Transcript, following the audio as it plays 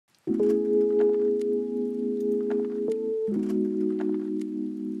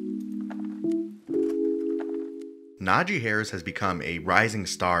Najee Harris has become a rising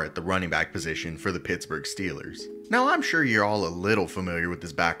star at the running back position for the Pittsburgh Steelers. Now, I'm sure you're all a little familiar with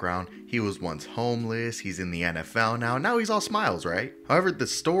his background. He was once homeless, he's in the NFL now he's all smiles, right? However, the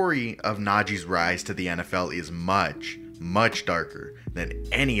story of Najee's rise to the NFL is much darker than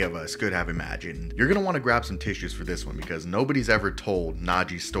any of us could have imagined. You're gonna want to grab some tissues for this one because nobody's ever told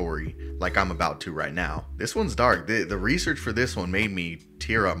Najee's story like I'm about to right now. This one's dark. The research for this one made me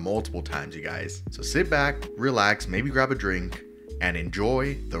tear up multiple times, you guys. So sit back, relax, maybe grab a drink, and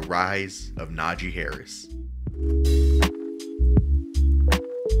enjoy the rise of Najee Harris.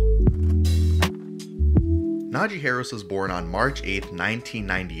 Najee Harris was born on March 8,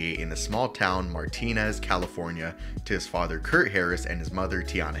 1998 in the small town Martinez, California, to his father Kurt Harris and his mother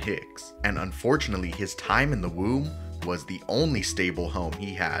Tiana Hicks. And unfortunately, his time in the womb was the only stable home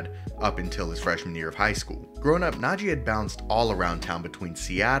he had up until his freshman year of high school. Growing up, Najee had bounced all around town between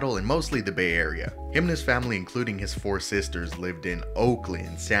Seattle and mostly the Bay Area. Him and his family, including his 4 sisters, lived in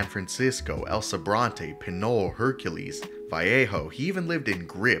Oakland, San Francisco, El Sobrante, Pinole, Hercules, Vallejo. He even lived in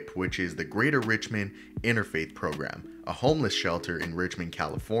GRIP, which is the Greater Richmond Interfaith Program, a homeless shelter in Richmond,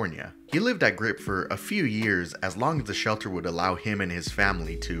 California. He lived at GRIP for a few years, as long as the shelter would allow him and his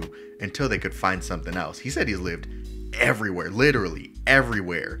family to, until they could find something else. He said he's lived everywhere, literally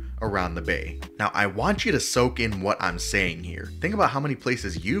everywhere around the Bay. Now, I want you to soak in what I'm saying here. Think about how many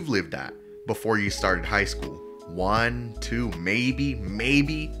places you've lived at before you started high school. 1, 2,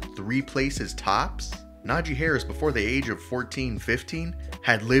 maybe 3 places tops. Najee Harris, before the age of 14, 15,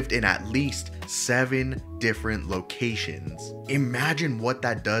 had lived in at least 7 different locations. Imagine what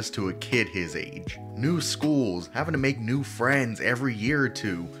that does to a kid his age. New schools, having to make new friends every year or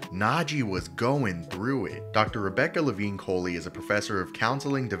two. Najee was going through it. Dr. Rebecca Levine Coley is a professor of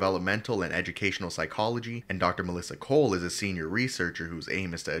counseling, developmental, and educational psychology, and Dr. Melissa Cole is a senior researcher whose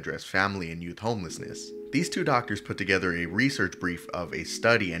aim is to address family and youth homelessness. These 2 doctors put together a research brief of a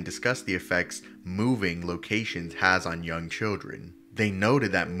study and discussed the effects moving locations has on young children. They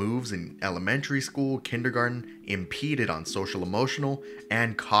noted that moves in elementary school, kindergarten impeded on social, emotional,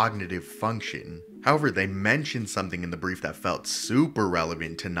 and cognitive function. However, they mentioned something in the brief that felt super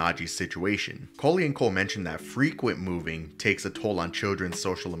relevant to Najee's situation. Coley and Cole mentioned that frequent moving takes a toll on children's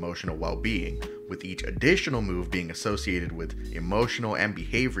social emotional well-being, with each additional move being associated with emotional and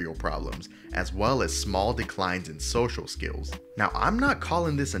behavioral problems, as well as small declines in social skills. Now, I'm not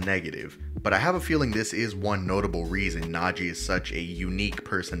calling this a negative, but I have a feeling this is one notable reason Najee is such a unique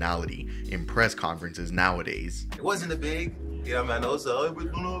personality in press conferences nowadays. It wasn't a big, you know, man, also, I'm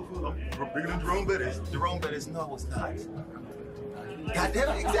bigger than Jerome Bettis. Jerome Bettis, no, it's not.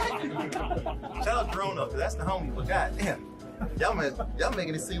 Goddamn, exactly. Shout out Jerome though, 'cause that's the homie, but goddamn. Y'all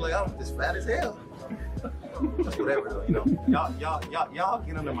making it seem like I'm just fat as hell. Just whatever though, you know. Y'all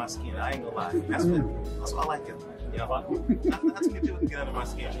get under my skin. I ain't gonna lie. That's why I like it. You know, not too many people can get under my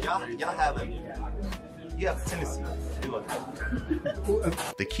skin. Y'all have a tendency to do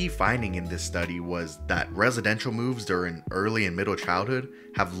it. The key finding in this study was that residential moves during early and middle childhood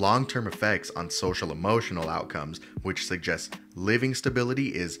have long-term effects on social emotional outcomes, which suggests living stability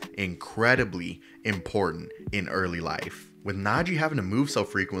is incredibly important in early life. With Najee having to move so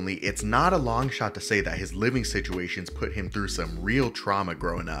frequently, it's not a long shot to say that his living situations put him through some real trauma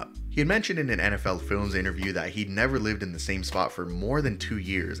growing up. He had mentioned in an NFL Films interview that he'd never lived in the same spot for more than 2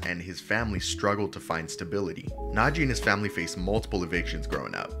 years and his family struggled to find stability. Najee and his family faced multiple evictions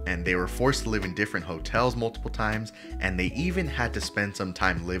growing up, and they were forced to live in different hotels multiple times, and they even had to spend some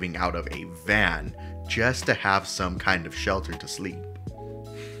time living out of a van just to have some kind of shelter to sleep.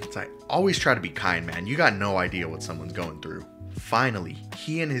 I always try to be kind, man. You got no idea what someone's going through. Finally,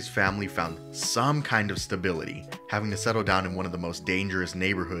 he and his family found some kind of stability, having to settle down in one of the most dangerous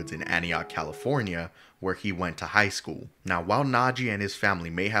neighborhoods in Antioch, California, where he went to high school. Now, while Najee and his family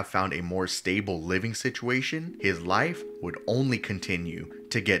may have found a more stable living situation, his life would only continue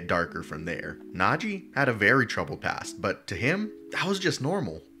to get darker from there. Najee had a very troubled past, but to him, that was just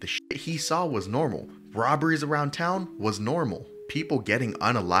normal. The shit he saw was normal. Robberies around town was normal. People getting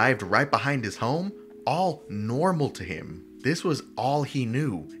unalived right behind his home, all normal to him. This was all he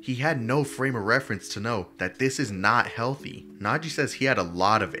knew. He had no frame of reference to know that this is not healthy. Najee says he had a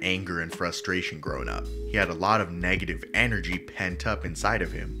lot of anger and frustration growing up. He had a lot of negative energy pent up inside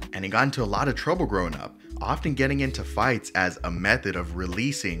of him. And he got into a lot of trouble growing up, often getting into fights as a method of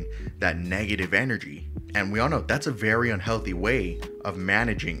releasing that negative energy. And we all know that's a very unhealthy way of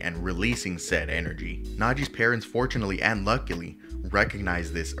managing and releasing said energy. Najee's parents, fortunately and luckily,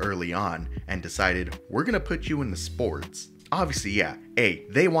 recognized this early on and decided, we're gonna put you in the sports. Obviously, yeah, A,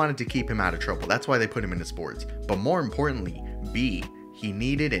 they wanted to keep him out of trouble. That's why they put him into sports. But more importantly, B, he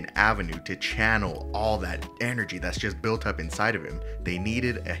needed an avenue to channel all that energy that's just built up inside of him. They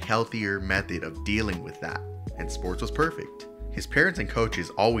needed a healthier method of dealing with that. And sports was perfect. His parents and coaches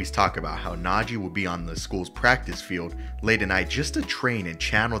always talk about how Najee would be on the school's practice field late at night just to train and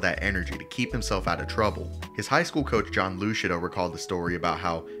channel that energy to keep himself out of trouble. His high school coach John Lucido recalled the story about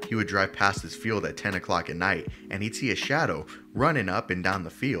how he would drive past his field at 10 o'clock at night and he'd see a shadow running up and down the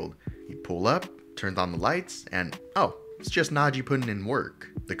field. He'd pull up, turn on the lights, and oh, it's just Najee putting in work.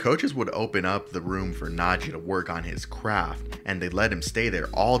 The coaches would open up the room for Najee to work on his craft, and they'd let him stay there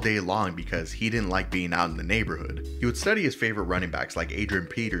all day long because he didn't like being out in the neighborhood. He would study his favorite running backs like Adrian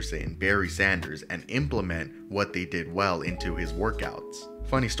Peterson, Barry Sanders, and implement what they did well into his workouts.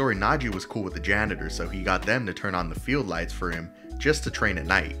 Funny story, Najee was cool with the janitors, so he got them to turn on the field lights for him just to train at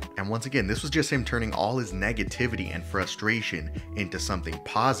night. And once again, this was just him turning all his negativity and frustration into something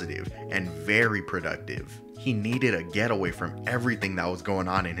positive and very productive. He needed a getaway from everything that was going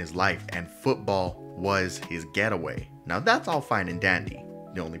on in his life, and football was his getaway. Now that's all fine and dandy.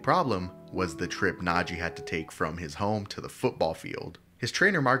 The only problem was the trip Najee had to take from his home to the football field. His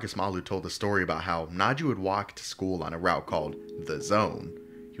trainer Marcus Malu told a story about how Najee would walk to school on a route called the Zone.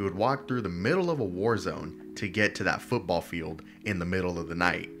 He would walk through the middle of a war zone to get to that football field in the middle of the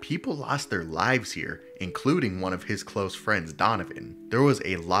night. People lost their lives here, including one of his close friends, Donovan. There was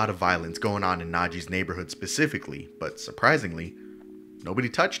a lot of violence going on in Najee's neighborhood specifically, but surprisingly, nobody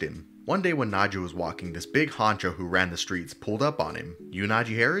touched him. One day when Najee was walking, this big honcho who ran the streets pulled up on him. "You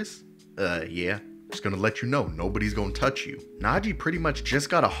Najee Harris?" Yeah. Just gonna let you know, nobody's gonna touch you." Najee pretty much just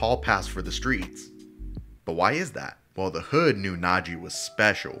got a hall pass for the streets. But why is that? Well, the hood knew Najee was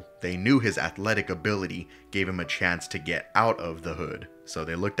special. They knew his athletic ability gave him a chance to get out of the hood, so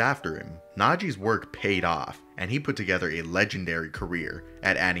they looked after him. Najee's work paid off, and he put together a legendary career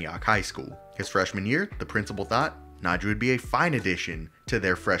at Antioch High School. His freshman year, the principal thought Najee would be a fine addition to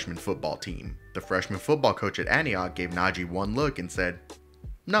their freshman football team. The freshman football coach at Antioch gave Najee one look and said,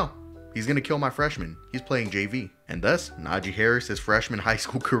 "No, he's gonna kill my freshman. He's playing JV." And thus, Najee Harris' freshman high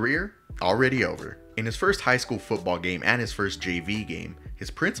school career already over. In his first high school football game and his first JV game,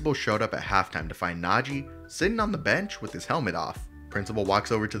 his principal showed up at halftime to find Najee sitting on the bench with his helmet off. Principal walks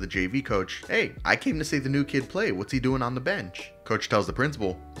over to the JV coach. "Hey, I came to see the new kid play. What's he doing on the bench?" Coach tells the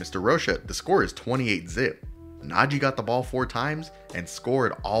principal, "Mr. Rocha, the score is 28-zip. Najee got the ball 4 times and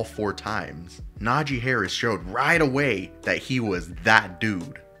scored all 4 times. Najee Harris showed right away that he was that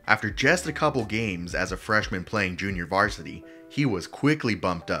dude. After just a couple games as a freshman playing junior varsity, he was quickly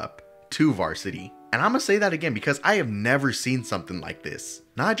bumped up to varsity. And I'm gonna say that again because I have never seen something like this.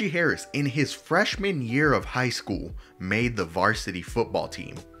 Najee Harris, in his freshman year of high school, made the varsity football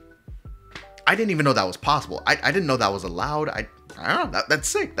team. I didn't even know that was possible. I didn't know that was allowed. I don't know, that's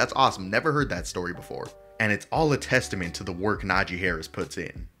sick. That's awesome. Never heard that story before. And it's all a testament to the work Najee Harris puts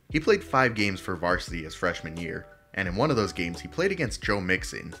in. He played 5 games for varsity his freshman year, and in one of those games he played against Joe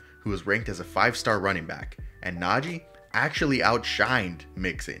Mixon, who was ranked as a 5-star running back, and Najee actually outshined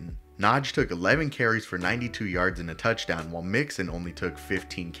Mixon. Najee took 11 carries for 92 yards and a touchdown, while Mixon only took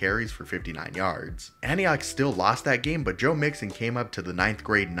 15 carries for 59 yards. Antioch still lost that game, but Joe Mixon came up to the 9th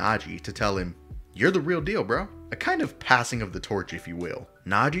grade Najee to tell him, "You're the real deal, bro." A kind of passing of the torch, if you will.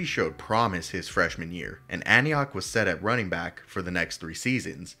 Najee showed promise his freshman year, and Antioch was set at running back for the next 3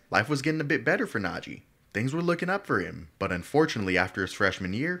 seasons. Life was getting a bit better for Najee. Things were looking up for him, but unfortunately after his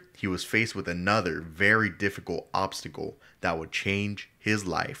freshman year, he was faced with another very difficult obstacle that would change his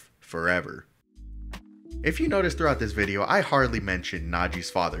life forever. If you notice throughout this video, I hardly mentioned Najee's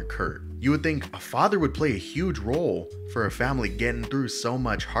father, Kurt. You would think a father would play a huge role for a family getting through so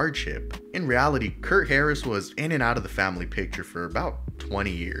much hardship. In reality, Kurt Harris was in and out of the family picture for about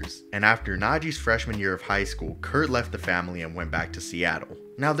 20 years. And after Najee's freshman year of high school, Kurt left the family and went back to Seattle.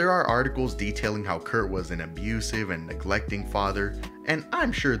 Now there are articles detailing how Kurt was an abusive and neglecting father, and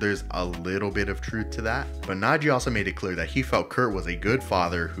I'm sure there's a little bit of truth to that, but Najee also made it clear that he felt Kurt was a good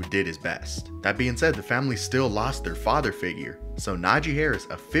father who did his best. That being said, the family still lost their father figure, so Najee Harris,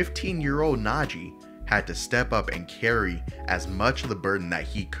 a 15-year-old Najee, had to step up and carry as much of the burden that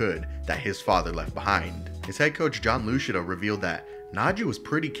he could that his father left behind. His head coach John Lucido revealed that Najee was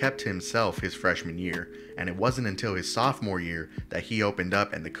pretty kept to himself his freshman year, and it wasn't until his sophomore year that he opened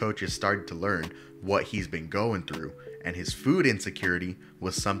up and the coaches started to learn what he's been going through, and his food insecurity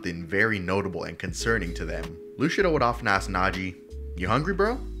was something very notable and concerning to them. Lucido would often ask Najee, "You hungry,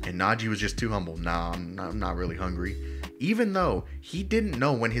 bro?" And Najee was just too humble. "Nah, I'm not really hungry," even though he didn't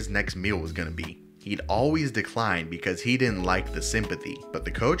know when his next meal was gonna be. He'd always decline because he didn't like the sympathy, but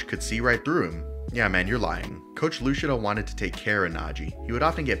the coach could see right through him. Yeah man, you're lying. Coach Lucido wanted to take care of Najee. He would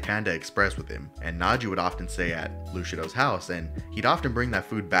often get Panda Express with him, and Najee would often stay at Lucido's house, and he'd often bring that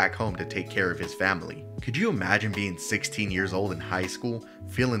food back home to take care of his family. Could you imagine being 16 years old in high school,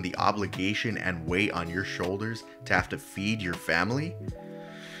 feeling the obligation and weight on your shoulders to have to feed your family?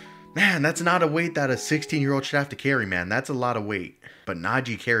 Man, that's not a weight that a 16-year-old should have to carry, man. That's a lot of weight. But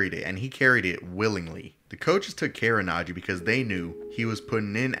Najee carried it, and he carried it willingly. The coaches took care of Najee because they knew he was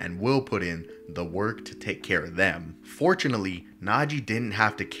putting in and will put in the work to take care of them. Fortunately, Najee didn't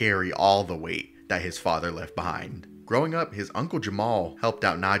have to carry all the weight that his father left behind. Growing up, his uncle Jamal helped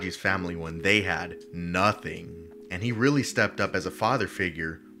out Najee's family when they had nothing. And he really stepped up as a father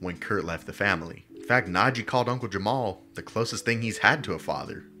figure when Kurt left the family. In fact, Najee called Uncle Jamal the closest thing he's had to a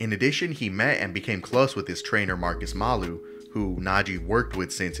father. In addition, he met and became close with his trainer Marcus Malu, who Najee worked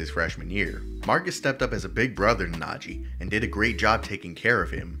with since his freshman year. Marcus stepped up as a big brother to Najee and did a great job taking care of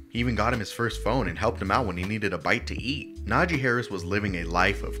him. He even got him his first phone and helped him out when he needed a bite to eat. Najee Harris was living a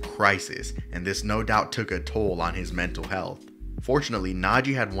life of crisis, and this no doubt took a toll on his mental health. Fortunately,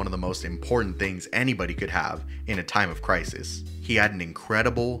 Najee had one of the most important things anybody could have in a time of crisis. He had an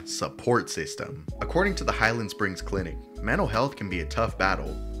incredible support system. According to the Highland Springs Clinic, mental health can be a tough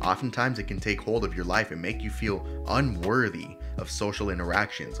battle. Oftentimes it can take hold of your life and make you feel unworthy of social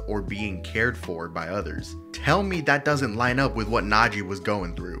interactions or being cared for by others. Tell me that doesn't line up with what Najee was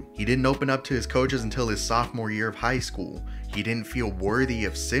going through. He didn't open up to his coaches until his sophomore year of high school. He didn't feel worthy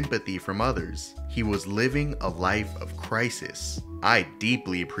of sympathy from others. He was living a life of crisis. I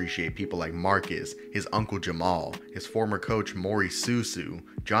deeply appreciate people like Marcus, his uncle Jamal, his former coach Maury Susu,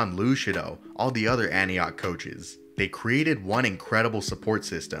 John Lucido, all the other Antioch coaches. They created one incredible support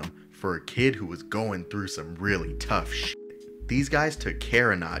system for a kid who was going through some really tough shit. These guys took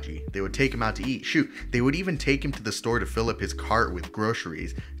care of Najee. They would take him out to eat. Shoot, they would even take him to the store to fill up his cart with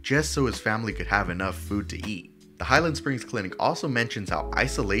groceries just so his family could have enough food to eat. The Highland Springs Clinic also mentions how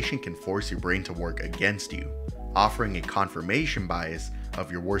isolation can force your brain to work against you, offering a confirmation bias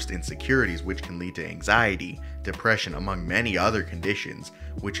of your worst insecurities, which can lead to anxiety, depression, among many other conditions,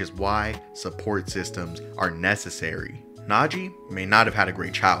 which is why support systems are necessary. Najee may not have had a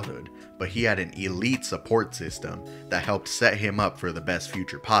great childhood, but he had an elite support system that helped set him up for the best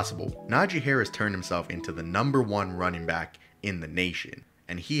future possible. Najee Harris turned himself into the #1 running back in the nation,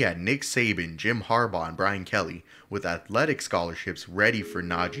 and he had Nick Saban, Jim Harbaugh, and Brian Kelly with athletic scholarships ready for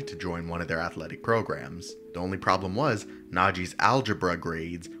Najee to join one of their athletic programs. The only problem was Najee's algebra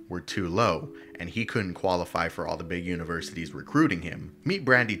grades were too low, and he couldn't qualify for all the big universities recruiting him. Meet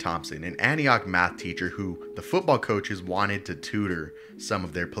Brandy Thompson, an Antioch math teacher who the football coaches wanted to tutor some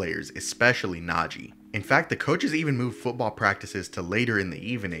of their players, especially Najee. In fact, the coaches even moved football practices to later in the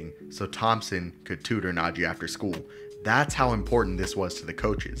evening so Thompson could tutor Najee after school. That's how important this was to the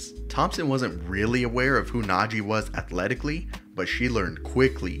coaches. Thompson wasn't really aware of who Najee was athletically, but she learned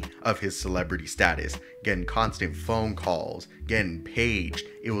quickly of his celebrity status, getting constant phone calls, getting paged.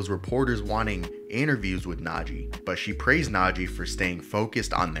 It was reporters wanting interviews with Najee, but she praised Najee for staying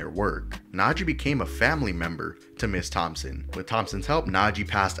focused on their work. Najee became a family member to Miss Thompson. With Thompson's help, Najee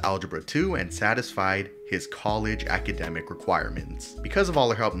passed Algebra 2 and satisfied his college academic requirements. Because of all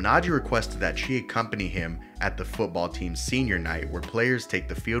her help, Najee requested that she accompany him at the football team's senior night, where players take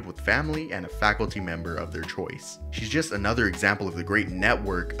the field with family and a faculty member of their choice. She's just another example of the great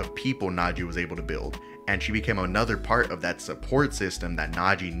network of people Najee was able to build, and she became another part of that support system that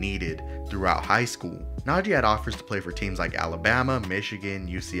Najee needed throughout high school. Najee had offers to play for teams like Alabama, Michigan,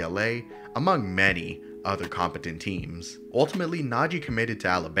 UCLA, among many other competent teams. Ultimately, Najee committed to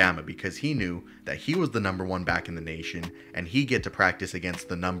Alabama because he knew that he was the #1 back in the nation, and he'd get to practice against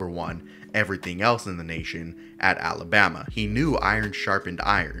the #1 everything else in the nation at Alabama. He knew iron sharpened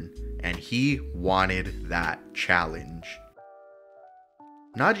iron, and he wanted that challenge.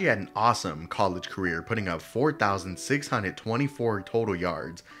 Najee had an awesome college career, putting up 4,624 total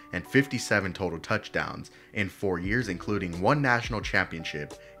yards and 57 total touchdowns in 4 years, including 1 national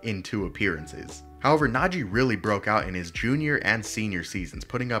championship in 2 appearances. However, Najee really broke out in his junior and senior seasons,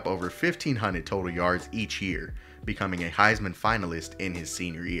 putting up over 1,500 total yards each year, becoming a Heisman finalist in his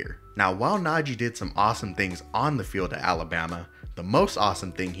senior year. Now, while Najee did some awesome things on the field at Alabama, the most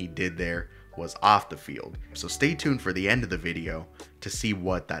awesome thing he did there was off the field. So stay tuned for the end of the video to see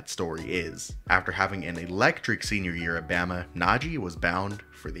what that story is. After having an electric senior year at Bama, Najee was bound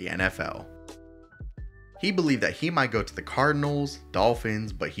for the NFL. He believed that he might go to the Cardinals,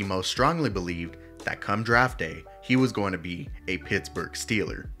 Dolphins, but he most strongly believed that come draft day, he was going to be a Pittsburgh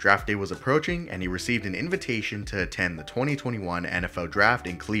Steeler. Draft day was approaching, and he received an invitation to attend the 2021 NFL Draft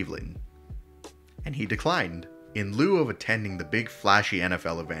in Cleveland. and he declined. In lieu of attending the big flashy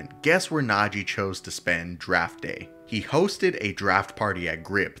NFL event, guess where Najee chose to spend draft day? He hosted a draft party at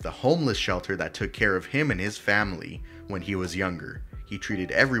GRIP, the homeless shelter that took care of him and his family when he was younger. He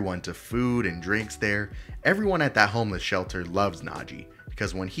treated everyone to food and drinks there. Everyone at that homeless shelter loves Najee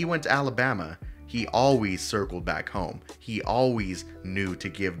because when he went to Alabama, he always circled back home. He always knew to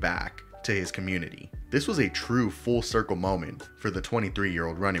give back to his community. This was a true full circle moment for the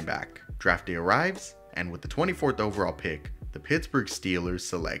 23-year-old running back. Draft day arrives, and with the 24th overall pick, the Pittsburgh Steelers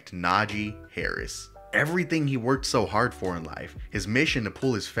select Najee Harris. Everything he worked so hard for in life, his mission to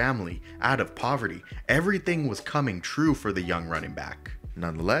pull his family out of poverty, everything was coming true for the young running back.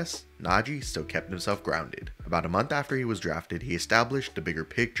 Nonetheless, Najee still kept himself grounded. About a month after he was drafted, he established the Bigger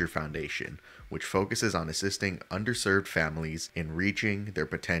Picture Foundation, which focuses on assisting underserved families in reaching their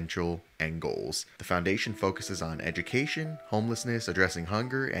potential and goals. The foundation focuses on education, homelessness, addressing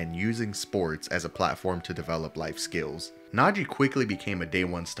hunger, and using sports as a platform to develop life skills. Najee quickly became a day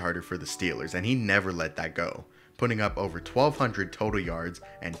one starter for the Steelers, and he never let that go, putting up over 1,200 total yards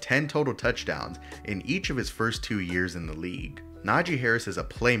and 10 total touchdowns in each of his first 2 years in the league. Najee Harris is a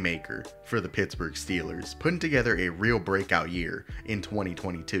playmaker for the Pittsburgh Steelers, putting together a real breakout year in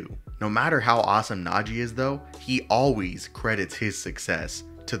 2022. No matter how awesome Najee is though, he always credits his success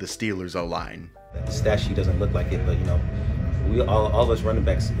to the Steelers O-line. The stat sheet doesn't look like it, but we all of us running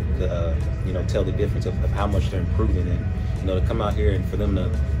backs tell the difference of how much they're improving, and to come out here and for them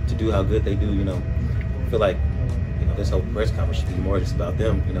to do how good they do, I feel like this whole press conference should be more just about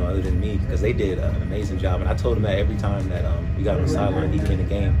them, other than me, because they did an amazing job. And I told him that every time that we got on the sideline, even in the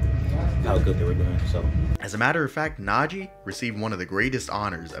game, how good they were doing. So, as a matter of fact, Najee received one of the greatest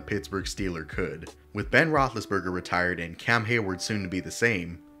honors a Pittsburgh Steeler could. With Ben Roethlisberger retired and Cam Hayward soon to be the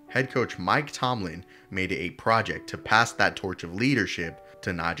same, head coach Mike Tomlin made it a project to pass that torch of leadership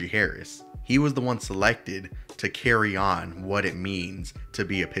to Najee Harris. He was the one selected to carry on what it means to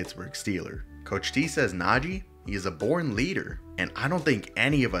be a Pittsburgh Steeler. Coach T says Najee, he is a born leader, and I don't think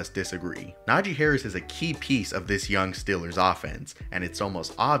any of us disagree. Najee Harris is a key piece of this young Steelers offense, and it's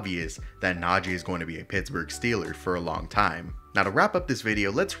almost obvious that Najee is going to be a Pittsburgh Steeler for a long time. Now to wrap up this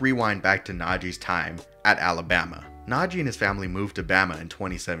video, let's rewind back to Najee's time at Alabama. Najee and his family moved to Bama in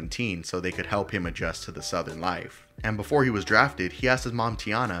 2017 so they could help him adjust to the Southern life. And before he was drafted, he asked his mom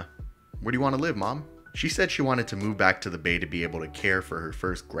Tiana, "Where do you want to live, Mom?" She said she wanted to move back to the Bay to be able to care for her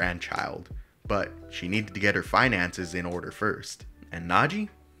first grandchild, but she needed to get her finances in order first. And Najee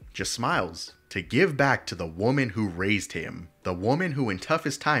just smiles to give back to the woman who raised him, the woman who in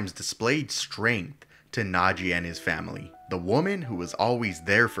toughest times displayed strength to Najee and his family, the woman who was always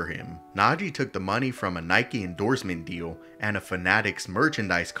there for him. Najee took the money from a Nike endorsement deal and a Fanatics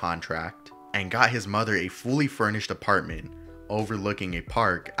merchandise contract and got his mother a fully furnished apartment overlooking a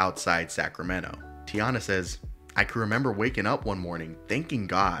park outside Sacramento. Tiana says, "I can remember waking up one morning thanking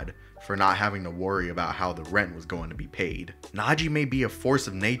God for not having to worry about how the rent was going to be paid." Najee may be a force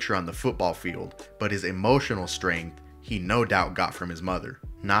of nature on the football field, but his emotional strength he no doubt got from his mother.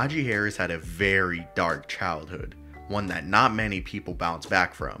 Najee Harris had a very dark childhood, one that not many people bounce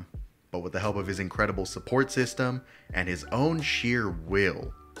back from. But with the help of his incredible support system and his own sheer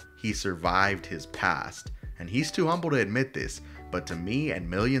will, he survived his past. And he's too humble to admit this, but to me and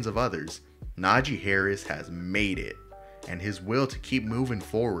millions of others, Najee Harris has made it. And his will to keep moving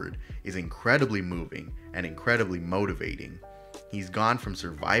forward is incredibly moving and incredibly motivating. He's gone from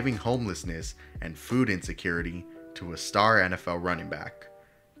surviving homelessness and food insecurity to a star NFL running back.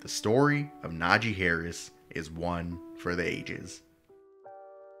 The story of Najee Harris is one for the ages.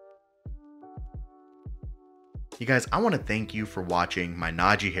 You guys, I want to thank you for watching my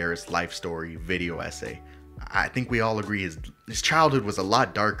Najee Harris life story video essay. I think we all agree his childhood was a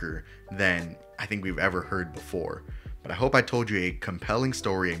lot darker than I think we've ever heard before. But I hope I told you a compelling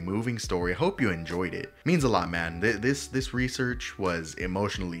story, a moving story. I hope you enjoyed it. It means a lot, man. This research was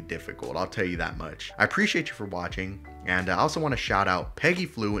emotionally difficult, I'll tell you that much. I appreciate you for watching, and I also want to shout out Peggy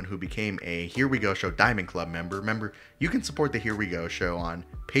Fluent, who became a Here We Go Show Diamond Club member. Remember, you can support the Here We Go Show on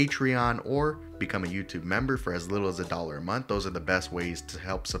Patreon or become a YouTube member for as little as $1 a month. Those are the best ways to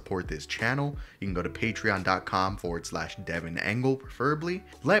help support this channel. You can go to patreon.com/Devin Engel, preferably.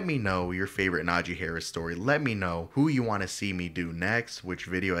 Let me know your favorite Najee Harris story. Let me know who you want to see me do next, which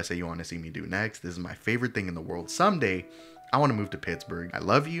video essay you want to see me do next. This is my favorite thing in the world. Someday, I want to move to Pittsburgh. I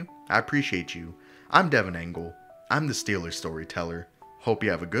love you. I appreciate you. I'm Devin Engel. I'm the Steelers storyteller. Hope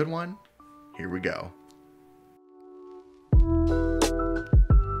you have a good one. Here we go.